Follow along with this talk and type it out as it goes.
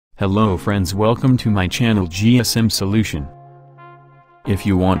Hello friends, welcome to my channel GSM Solution. If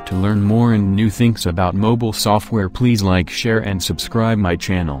you want to learn more and new things about mobile software, please like, share and subscribe my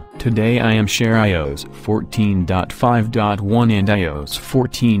channel. Today I am share iOS14.5.1 and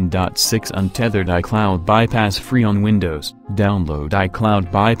iOS14.6 Untethered iCloud bypass free on Windows. Download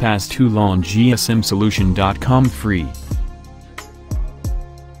iCloud bypass tool on gsmsolution.com free.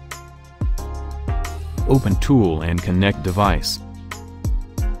 Open tool and connect device.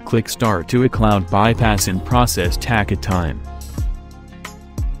 Click Start to iCloud bypass and process take a time.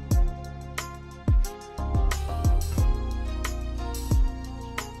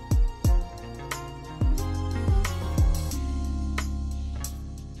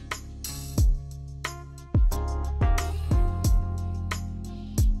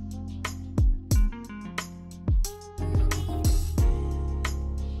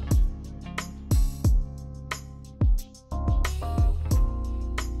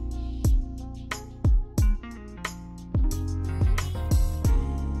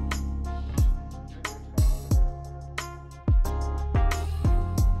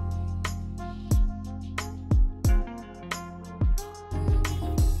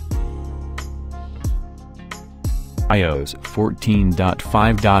 iOS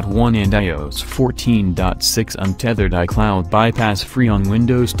 14.5.1 and iOS 14.6 Untethered iCloud bypass free on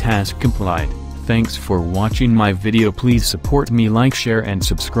Windows. Task complied. Thanks for watching my video. Please support me, like, share and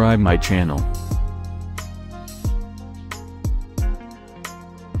subscribe my channel.